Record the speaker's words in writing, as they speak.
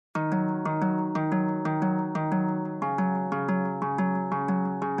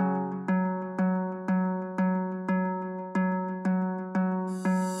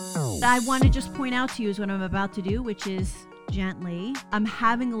I want to just point out to you is what I'm about to do, which is gently. I'm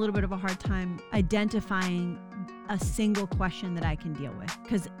having a little bit of a hard time identifying a single question that I can deal with,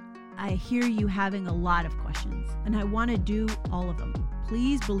 because I hear you having a lot of questions and I want to do all of them.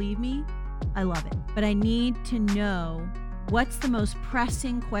 Please believe me, I love it. But I need to know what's the most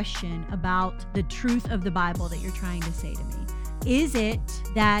pressing question about the truth of the Bible that you're trying to say to me. Is it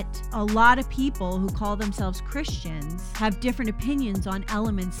that a lot of people who call themselves Christians have different opinions on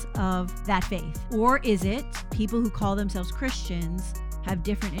elements of that faith? Or is it people who call themselves Christians have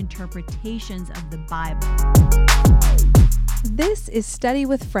different interpretations of the Bible? This is Study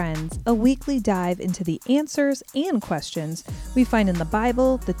with Friends, a weekly dive into the answers and questions we find in the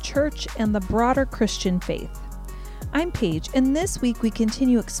Bible, the church, and the broader Christian faith. I'm Paige, and this week we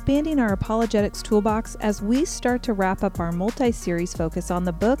continue expanding our apologetics toolbox as we start to wrap up our multi-series focus on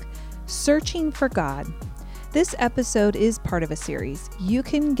the book, Searching for God. This episode is part of a series. You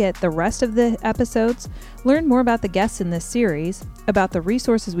can get the rest of the episodes, learn more about the guests in this series, about the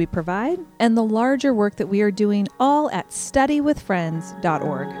resources we provide, and the larger work that we are doing, all at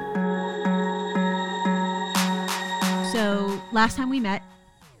studywithfriends.org. So last time we met,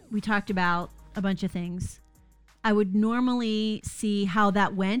 we talked about a bunch of things. I would normally see how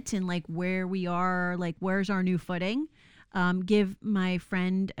that went and like where we are, like where's our new footing. Give my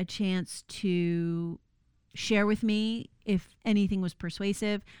friend a chance to share with me if anything was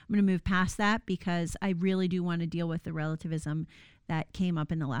persuasive. I'm going to move past that because I really do want to deal with the relativism that came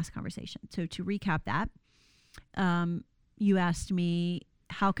up in the last conversation. So to recap that, you asked me,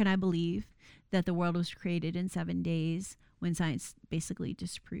 how can I believe that the world was created in 7 days when science basically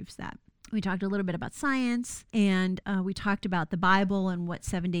disproves that? We talked a little bit about science, and we talked about the Bible and what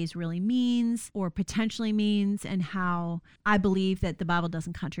 7 days really means or potentially means, and how I believe that the Bible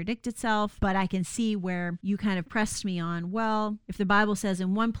doesn't contradict itself. But I can see where you kind of pressed me on, well, if the Bible says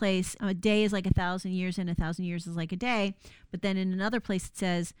in one place a day is like 1,000 years and 1,000 years is like a day, but then in another place it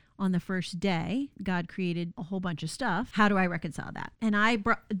says on the first day God created a whole bunch of stuff, how do I reconcile that? And I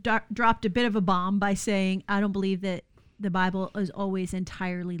dropped a bit of a bomb by saying I don't believe that the Bible is always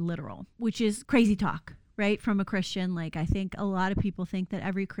entirely literal, which is crazy talk, right? From a Christian. Like, I think a lot of people think that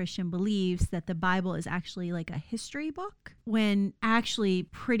every Christian believes that the Bible is actually like a history book, when actually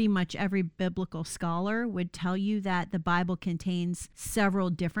pretty much every biblical scholar would tell you that the Bible contains several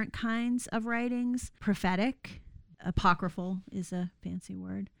different kinds of writings: prophetic, apocryphal is a fancy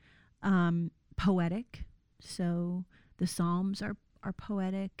word, poetic. So the Psalms are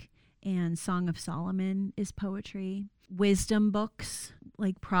poetic, and Song of Solomon is poetry. Wisdom books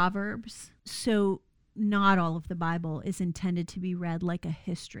like Proverbs. So not all of the Bible is intended to be read like a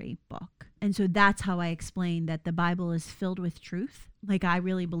history book. And so that's how I explain that the Bible is filled with truth. Like, I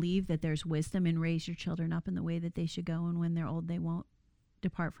really believe that there's wisdom in raise your children up in the way that they should go, and when they're old, they won't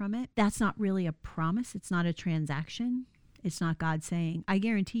depart from it. That's not really a promise. It's not a transaction. It's not God saying, I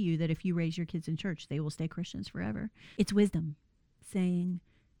guarantee you that if you raise your kids in church, they will stay Christians forever. It's wisdom saying,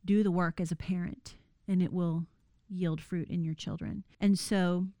 do the work as a parent and it will yield fruit in your children. And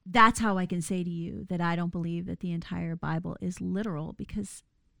so that's how I can say to you that I don't believe that the entire Bible is literal, because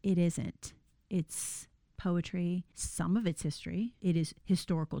it isn't. It's poetry. Some of it's history. It is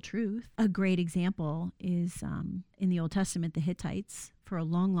historical truth. A great example is in the Old Testament, the Hittites. For a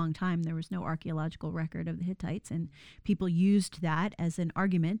long, long time, there was no archaeological record of the Hittites, and people used that as an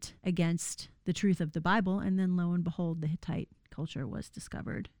argument against the truth of the Bible. And then lo and behold, the Hittite culture was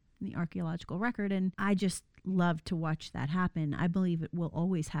discovered in the archaeological record. And I just love to watch that happen. I believe it will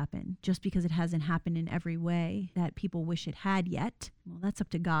always happen. Just because it hasn't happened in every way that people wish it had yet, well, that's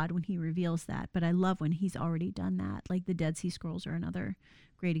up to God when he reveals that. But I love when he's already done that. Like the Dead Sea Scrolls are another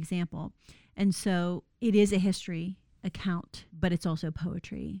great example. And so it is a history account, but it's also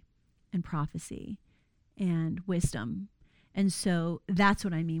poetry and prophecy and wisdom. And so that's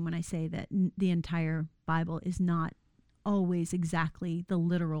what I mean when I say that the entire Bible is not always exactly the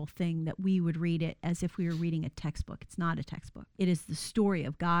literal thing that we would read it as if we were reading a textbook. It's not a textbook. It is the story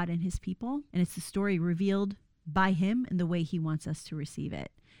of God and his people, and it's the story revealed by him and the way he wants us to receive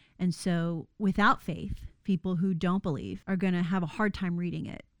it. And so without faith, people who don't believe are going to have a hard time reading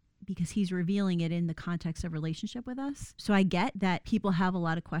it, because he's revealing it in the context of relationship with us. So I get that people have a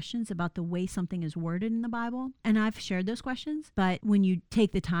lot of questions about the way something is worded in the Bible, and I've shared those questions. But when you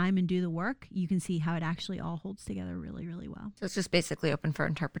take the time and do the work, you can see how it actually all holds together really, really well. So it's just basically open for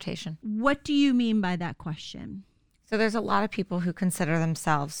interpretation. What do you mean by that question? So there's a lot of people who consider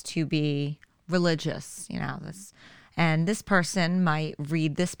themselves to be religious, and this person might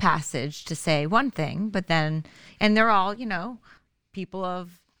read this passage to say one thing, but then, and they're all, people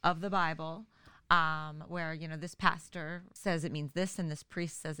of the Bible, where, this pastor says it means this and this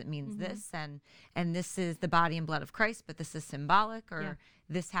priest says it means this, and this is the body and blood of Christ, but this is symbolic, or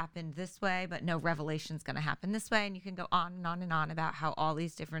this happened this way, but no, revelation's going to happen this way. And you can go on and on and on about how all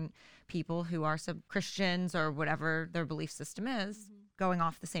these different people who are Christians or whatever their belief system is, going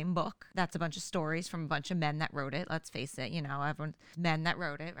off the same book. That's a bunch of stories from a bunch of men that wrote it. Let's face it, everyone's men that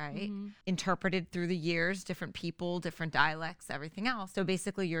wrote it, right? Interpreted through the years, different people, different dialects, everything else. So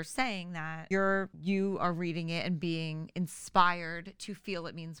basically you're saying that you are reading it and being inspired to feel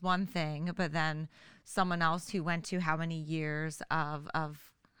it means one thing, but then someone else who went to how many years of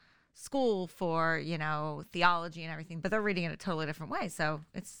school for, theology and everything, but they're reading it a totally different way. So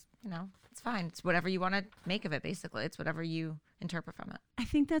it's, it's fine. It's whatever you want to make of it, basically. It's whatever you interpret from it. I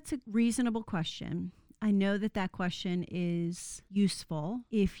think that's a reasonable question. I know that question is useful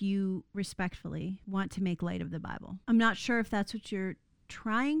if you respectfully want to make light of the Bible. I'm not sure if that's what you're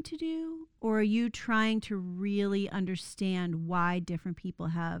trying to do, or are you trying to really understand why different people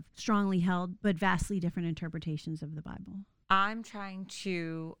have strongly held but vastly different interpretations of the Bible? I'm trying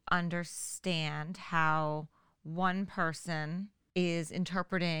to understand how one person is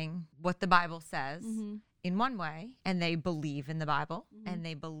interpreting what the Bible says in one way, and they believe in the Bible and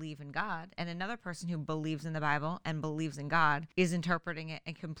they believe in God, and another person who believes in the Bible and believes in God is interpreting it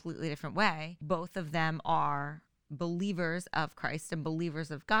in a completely different way. Both of them are believers of Christ and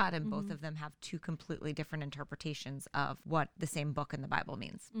believers of God, and both of them have two completely different interpretations of what the same book in the Bible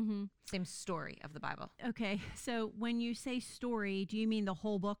means. Same story of the Bible. Okay, so when you say story, do you mean the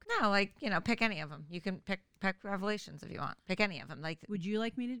whole book? No, pick any of them. You can pick Revelations if you want. Pick any of them. Would you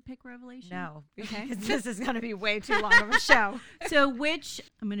like me to pick Revelation? No, okay. This is going to be way too long of a show. So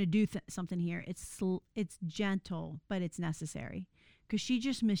I'm going to do something here. It's gentle, but it's necessary. Because she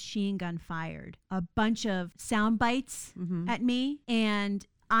just machine gun fired a bunch of sound bites at me. And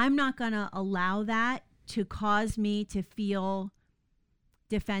I'm not going to allow that to cause me to feel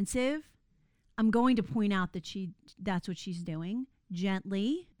defensive. I'm going to point out that that's what she's doing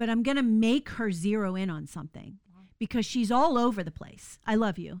gently, but I'm going to make her zero in on something because she's all over the place. I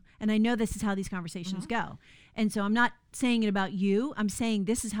love you. And I know this is how these conversations go. And so I'm not saying it about you. I'm saying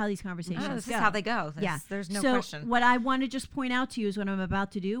this is how these conversations go. This is how they go. There's no question. What I want to just point out to you is what I'm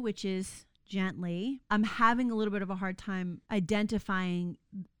about to do, which is gently. I'm having a little bit of a hard time identifying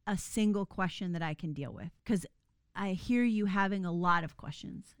a single question that I can deal with because I hear you having a lot of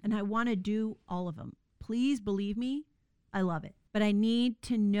questions and I want to do all of them. Please believe me. I love it. But I need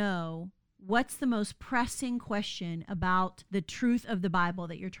to know what's the most pressing question about the truth of the Bible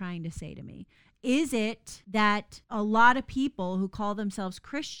that you're trying to say to me. Is it that a lot of people who call themselves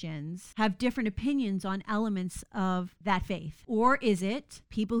Christians have different opinions on elements of that faith? Or is it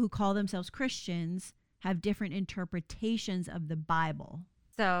people who call themselves Christians have different interpretations of the Bible?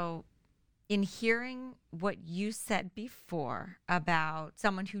 So in hearing what you said before about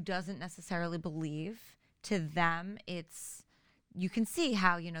someone who doesn't necessarily believe, to them, you can see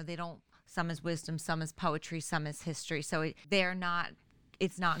how, they don't, some is wisdom, some is poetry, some is history. So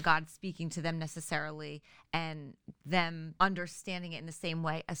it's not God speaking to them necessarily and them understanding it in the same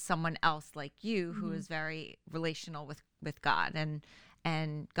way as someone else like you who is very relational with God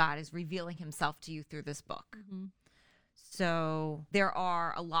and God is revealing himself to you through this book. So there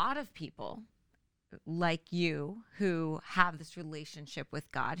are a lot of people like you who have this relationship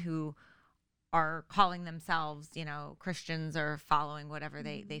with God, who are calling themselves, Christians or following whatever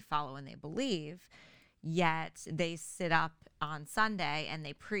they follow and they believe, yet they sit up on Sunday and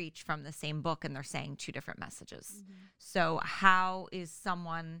they preach from the same book and they're saying two different messages. So how is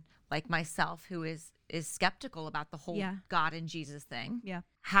someone like myself who is skeptical about the whole God and Jesus thing,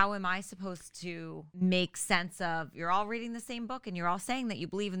 how am I supposed to make sense of, you're all reading the same book and you're all saying that you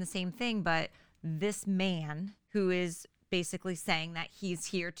believe in the same thing, but this man who is basically saying that he's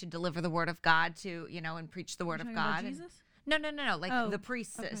here to deliver the word of God to, and preach the word of God. Jesus? No. Like the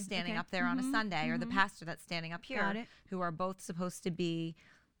priest standing up there on a Sunday or the pastor that's standing up here, who are both supposed to be,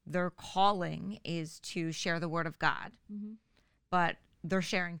 their calling is to share the word of God. But they're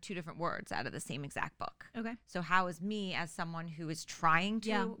sharing two different words out of the same exact book. Okay. So how is me, as someone who is trying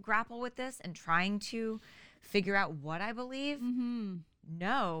to grapple with this and trying to figure out what I believe,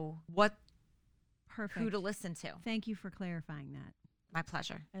 know what Perfect. who to listen to? Thank you for clarifying that. My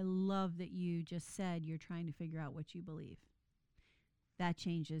pleasure. I love that you just said you're trying to figure out what you believe. That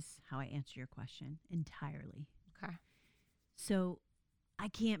changes how I answer your question entirely. Okay. So I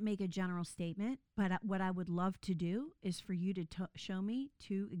can't make a general statement, but what I would love to do is for you to show me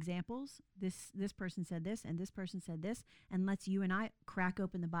two examples. This person said this and this person said this, and let's you and I crack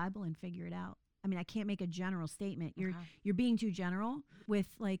open the Bible and figure it out. I mean, I can't make a general statement. Okay. You're being too general with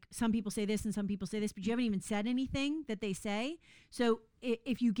like some people say this and some people say this, but you haven't even said anything that they say. So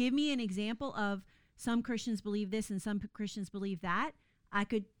if you give me an example of some Christians believe this and some Christians believe that, I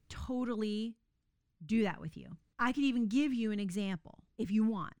could totally do that with you. I could even give you an example if you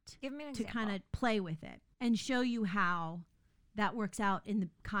want. Give me an to example. kind of play with it and show you how that works out in the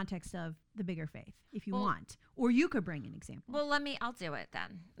context of the bigger faith if you want. Or you could bring an example. Well, I'll do it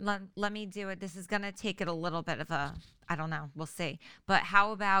then. Let me do it. This is going to take it a little bit of a, I don't know, we'll see. But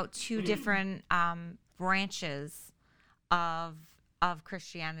how about two different branches of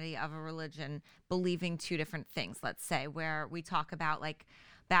Christianity, of a religion, believing two different things, let's say, where we talk about like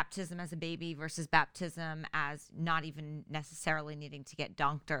baptism as a baby versus baptism as not even necessarily needing to get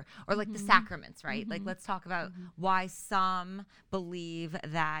dunked or like the sacraments, right? Like let's talk about why some believe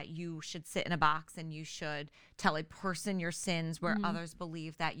that you should sit in a box and you should tell a person your sins, where others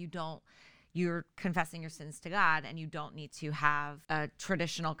believe that you're confessing your sins to God and you don't need to have a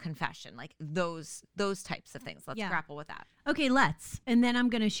traditional confession, like those types of things. Let's grapple with that. Okay, let's. And then I'm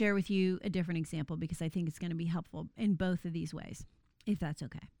going to share with you a different example because I think it's going to be helpful in both of these ways, if that's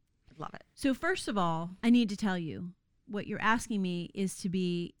okay. I'd love it. So first of all, I need to tell you what you're asking me is to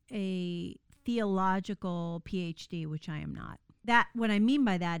be a theological PhD, which I am not. That what I mean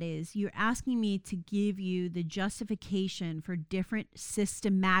by that is you're asking me to give you the justification for different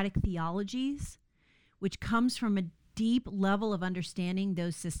systematic theologies, which comes from a deep level of understanding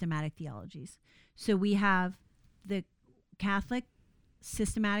those systematic theologies. So we have the Catholic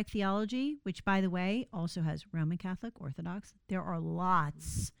systematic theology, which, by the way, also has Roman Catholic, Orthodox. There are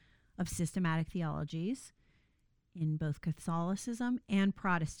lots of systematic theologies in both Catholicism and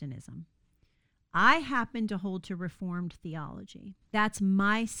Protestantism. I happen to hold to Reformed theology. That's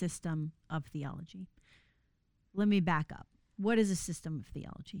my system of theology. Let me back up. What is a system of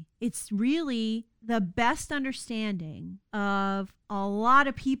theology? It's really the best understanding of a lot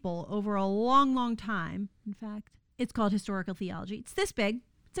of people over a long, long time. In fact, it's called historical theology. It's this big.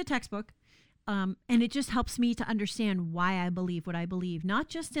 It's a textbook. And it just helps me to understand why I believe what I believe, not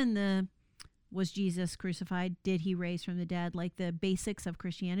just in the was Jesus crucified? Did he raise from the dead? Like the basics of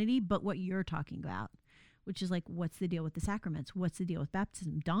Christianity, but what you're talking about, which is like, what's the deal with the sacraments? What's the deal with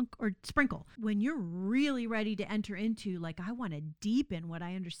baptism? Dunk or sprinkle? When you're really ready to enter into, like, I want to deepen what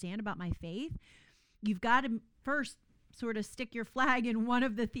I understand about my faith, you've got to first sort of stick your flag in one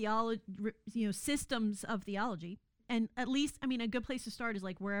of the systems of theology. And at least, I mean, a good place to start is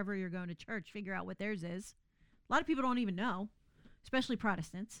like wherever you're going to church, figure out what theirs is. A lot of people don't even know. Especially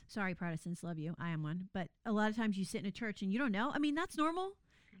Protestants. Sorry, Protestants, love you. I am one. But a lot of times you sit in a church and you don't know. I mean, that's normal.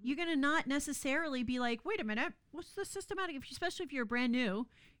 You're going to not necessarily be like, wait a minute, what's the systematic, especially if you're brand new,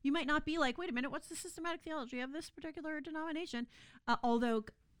 you might not be like, wait a minute, what's the systematic theology of this particular denomination? Although,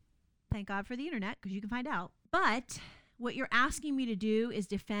 thank God for the internet, because you can find out. But what you're asking me to do is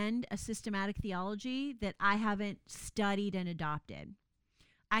defend a systematic theology that I haven't studied and adopted.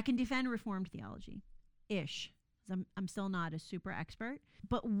 I can defend Reformed theology-ish. I'm still not a super expert,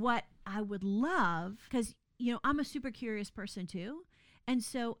 but what I would love, because, I'm a super curious person too. And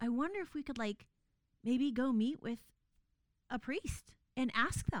so I wonder if we could like maybe go meet with a priest and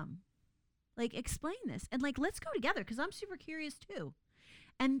ask them, like, explain this and like, let's go together. Cause I'm super curious too.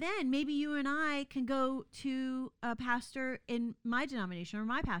 And then maybe you and I can go to a pastor in my denomination or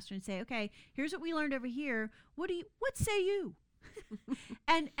my pastor and say, okay, here's what we learned over here. What say you?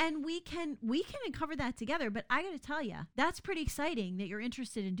 and we can uncover that together. But I got to tell you, that's pretty exciting that you're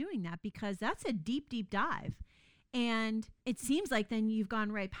interested in doing that, because that's a deep, deep dive. And it seems like then you've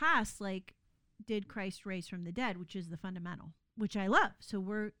gone right past, like, did Christ raise from the dead, which is the fundamental, which I love. So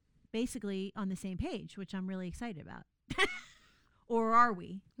we're basically on the same page, which I'm really excited about. Or are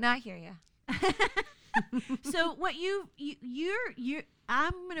we? No, I hear you. So what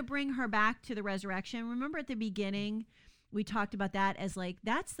I'm going to bring her back to the resurrection. Remember at the beginning, we talked about that as like,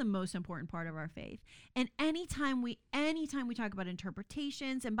 that's the most important part of our faith. And anytime we talk about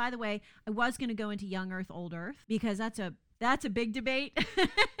interpretations, and by the way, I was going to go into young earth, old earth, because that's a big debate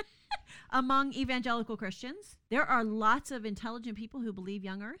among evangelical Christians. There are lots of intelligent people who believe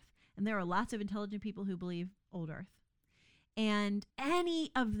young earth, and there are lots of intelligent people who believe old earth. And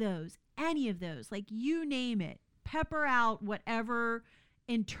any of those, like, you name it, pepper out whatever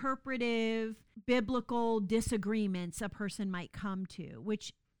interpretive biblical disagreements a person might come to,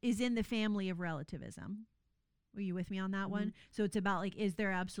 which is in the family of relativism. Were you with me on that one? So it's about like, is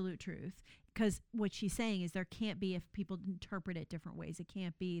there absolute truth? Because what she's saying is there can't be, if people interpret it different ways, it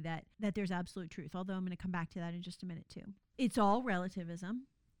can't be that there's absolute truth. Although I'm going to come back to that in just a minute too. It's all relativism.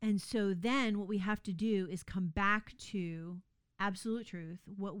 And so then what we have to do is come back to absolute truth,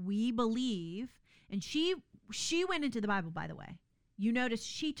 what we believe. And she went into the Bible, by the way. You notice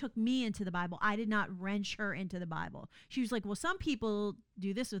she took me into the Bible. I did not wrench her into the Bible. She was like, well, some people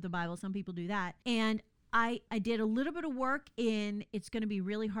do this with the Bible. Some people do that. And I did a little bit of work in it's going to be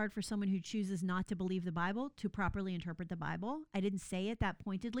really hard for someone who chooses not to believe the Bible to properly interpret the Bible. I didn't say it that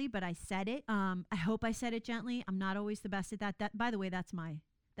pointedly, but I said it. I hope I said it gently. I'm not always the best at that. That, by the way, that's my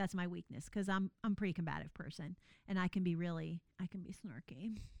weakness, because I'm a pretty combative person, and I can be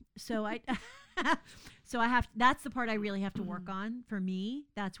snarky. So that's the part I really have to work on. For me,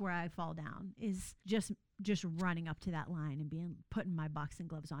 that's where I fall down, is just running up to that line and putting my boxing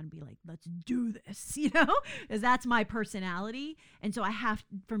gloves on and be like, let's do this, because that's my personality. And so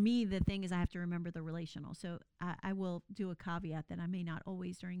for me, the thing is I have to remember the relational. So I will do a caveat that I may not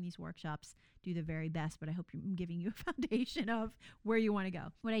always during these workshops do the very best, but I hope I'm giving you a foundation of where you want to go.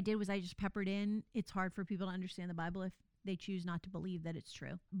 What I did was I just peppered in, it's hard for people to understand the Bible if they choose not to believe that it's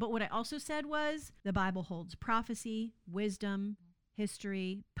true. But what I also said was the Bible holds prophecy, wisdom,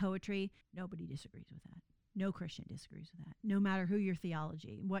 history, poetry. Nobody disagrees with that. No Christian disagrees with that. No matter what your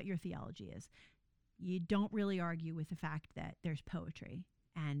theology is. You don't really argue with the fact that there's poetry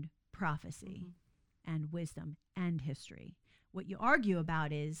and prophecy and wisdom and history. What you argue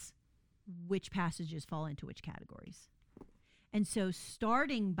about is which passages fall into which categories. And so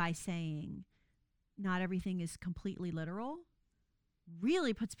starting by saying not everything is completely literal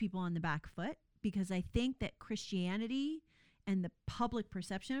really puts people on the back foot, because I think that Christianity and the public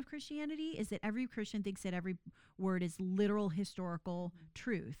perception of Christianity is that every Christian thinks that every word is literal historical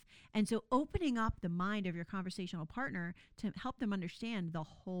truth. And so opening up the mind of your conversational partner to help them understand the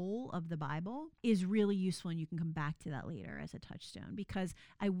whole of the Bible is really useful. And you can come back to that later as a touchstone, because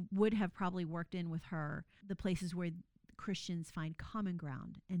I would have probably worked in with her the places where Christians find common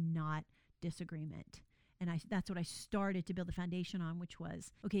ground and not disagreement. And that's what I started to build the foundation on, which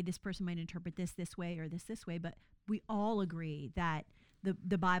was, okay, this person might interpret this way or this way, but we all agree that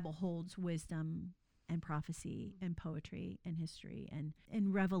the Bible holds wisdom and prophecy and poetry and history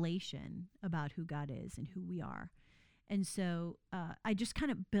and revelation about who God is and who we are. And so I just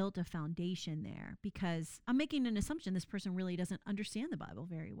kind of built a foundation there, because I'm making an assumption this person really doesn't understand the Bible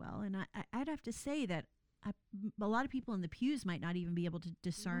very well. And I'd have to say that a lot of people in the pews might not even be able to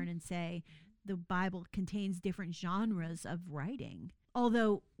discern and say the Bible contains different genres of writing.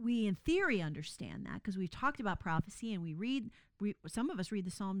 Although we in theory understand that, because we've talked about prophecy and some of us read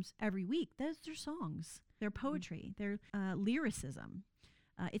the Psalms every week. Those are songs. They're poetry. They're lyricism.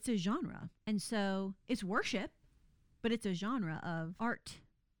 It's a genre. And so it's worship, but it's a genre of art,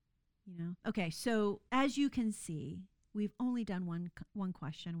 Okay, so as you can see, we've only done one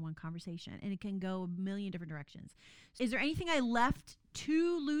question, one conversation, and it can go a million different directions. Is there anything I left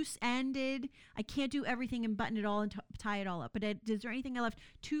too loose-ended? I can't do everything and button it all and tie it all up. But is there anything I left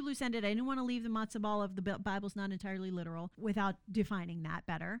too loose-ended? I didn't want to leave the matzo ball of the Bible's not entirely literal without defining that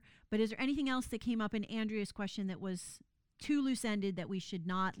better. But is there anything else that came up in Andrea's question that was too loose-ended that we should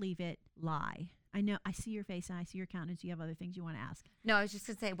not leave it lie? I know, I see your face and I see your countenance. You have other things you want to ask. No, I was just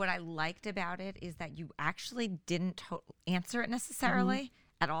going to say what I liked about it is that you actually didn't answer it necessarily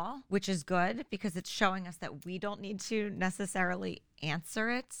at all, which is good, because it's showing us that we don't need to necessarily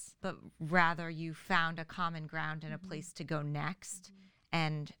answer it, but rather you found a common ground and a place to go next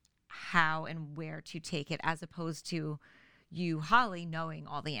and how and where to take it, as opposed to you, Holly, knowing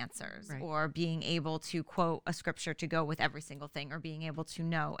all the answers or being able to quote a scripture to go with every single thing, or being able to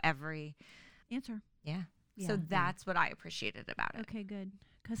know every answer. Yeah. So that's what I appreciated about it. Okay, good.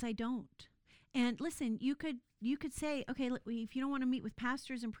 Because I don't. And listen, you could say, okay, if you don't want to meet with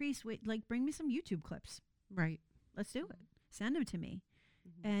pastors and priests, bring me some YouTube clips. Right. Let's do it. Send them to me.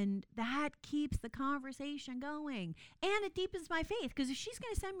 And that keeps the conversation going. And it deepens my faith, because if she's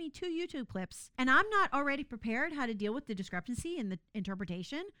going to send me 2 YouTube clips and I'm not already prepared how to deal with the discrepancy in the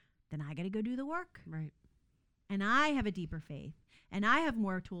interpretation, then I got to go do the work. Right. And I have a deeper faith. And I have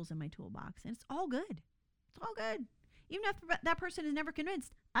more tools in my toolbox. And it's all good. It's all good. Even if that person is never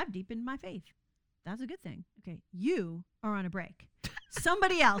convinced, I've deepened my faith. That's a good thing. Okay, you are on a break.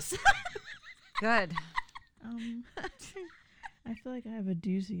 Somebody else. Good. I feel like I have a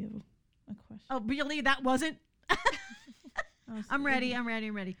doozy of a question. Oh, really? That wasn't? I'm ready.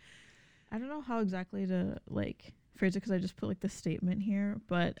 I don't know how exactly to phrase it, because I just put the statement here,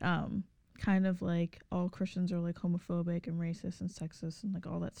 but kind of all Christians are homophobic and racist and sexist and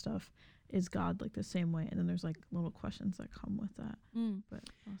all that stuff. Is God the same way? And then there's little questions that come with that. But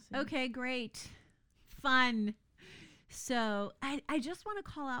I'll see. Okay, great. Fun. So I just want to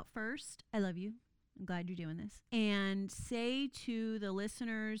call out first, I love you. I'm glad you're doing this. And say to the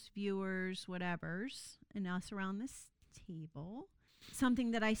listeners, viewers, whatevers, and us around this table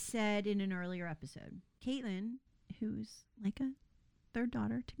something that I said in an earlier episode. Caitlin, who's like a third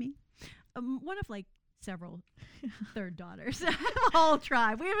daughter to me, one of like several third daughters, a whole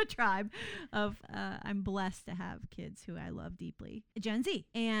tribe. We have a tribe of, I'm blessed to have kids who I love deeply, Gen Z.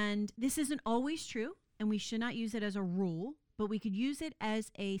 And this isn't always true, and we should not use it as a rule, but we could use it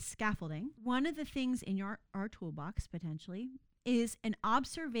as a scaffolding. One of the things in our toolbox potentially is an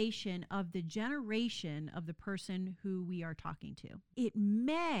observation of the generation of the person who we are talking to. It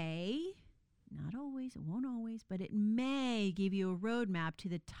may, not always, it won't always, but it may give you a roadmap to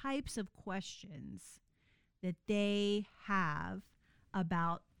the types of questions that they have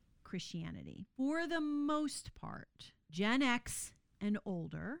about Christianity. For the most part, Gen X and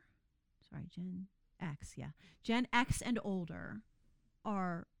older, Gen X and older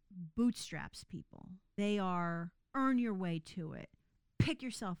are bootstraps people. They are earn your way to it, pick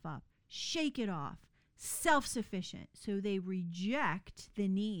yourself up, shake it off, self-sufficient. So they reject the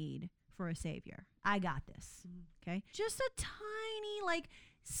need for a savior. I got this. Okay. Just a tiny, like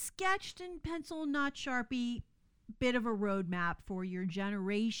sketched in pencil, not Sharpie, bit of a roadmap for your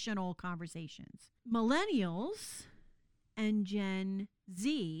generational conversations. Millennials and Gen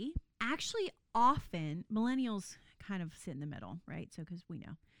Z actually often, millennials kind of sit in the middle, right? So, because we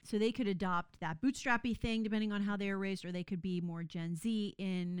know. So they could adopt that bootstrappy thing depending on how they were raised, or they could be more Gen Z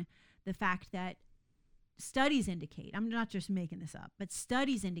in the fact that studies indicate, I'm not just making this up, but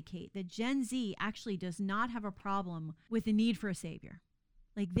studies indicate that Gen Z actually does not have a problem with the need for a savior.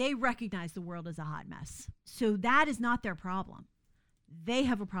 Like they recognize the world as a hot mess. So that is not their problem. They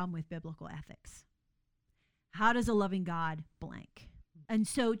have a problem with biblical ethics. How does a loving God blank? And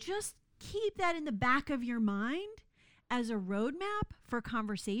so just keep that in the back of your mind as a roadmap for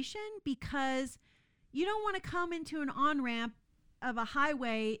conversation, because you don't want to come into an on-ramp of a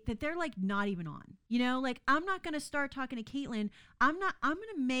highway that they're like not even on. You know, like I'm not going to start talking to Caitlin. I'm going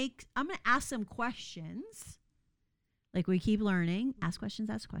to ask some questions. Like we keep learning, ask questions,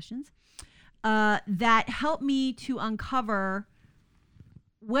 that help me to uncover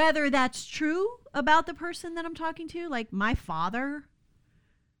whether that's true about the person that I'm talking to. Like my father,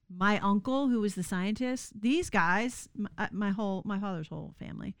 my uncle, who was the scientist, these guys, my father's whole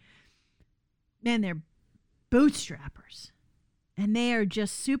family, man, they're bootstrappers. And they are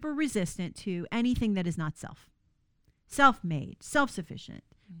just super resistant to anything that is not self-made, self-sufficient,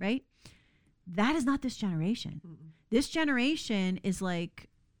 right? That is not this generation. This generation is like,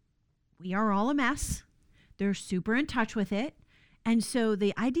 we are all a mess. They're super in touch with it. And so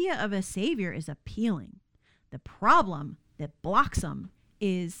the idea of a savior is appealing. The problem that blocks them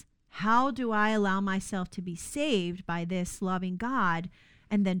is, how do I allow myself to be saved by this loving God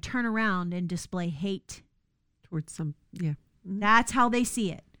and then turn around and display hate towards some, yeah. That's how they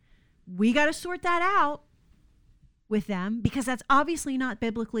see it. We got to sort that out with them, because that's obviously not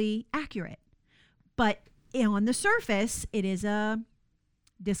biblically accurate. But on the surface, it is a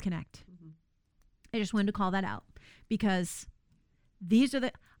disconnect. I just wanted to call that out, because these are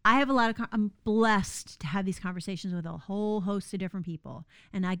I'm blessed to have these conversations with a whole host of different people.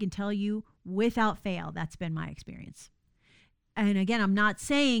 And I can tell you without fail, that's been my experience. And again, I'm not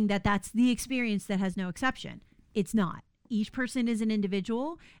saying that that's the experience that has no exception. It's not. Each person is an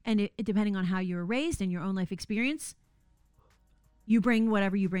individual, and depending on how you were raised and your own life experience, you bring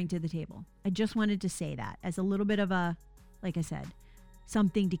whatever you bring to the table. I just wanted to say that as a little bit of a, like I said,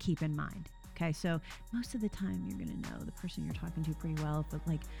 something to keep in mind. Okay, so most of the time you're going to know the person you're talking to pretty well, but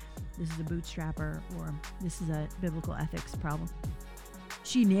like this is a bootstrapper or this is a biblical ethics problem.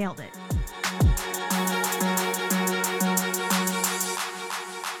 She nailed it.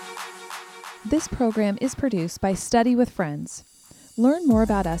 This program is produced by Study with Friends. Learn more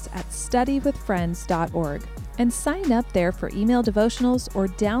about us at studywithfriends.org and sign up there for email devotionals or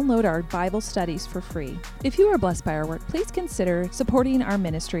download our Bible studies for free. If you are blessed by our work, please consider supporting our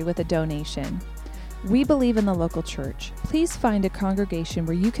ministry with a donation. We believe in the local church. Please find a congregation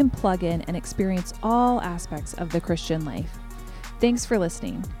where you can plug in and experience all aspects of the Christian life. Thanks for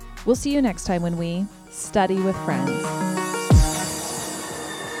listening. We'll see you next time when we study with friends.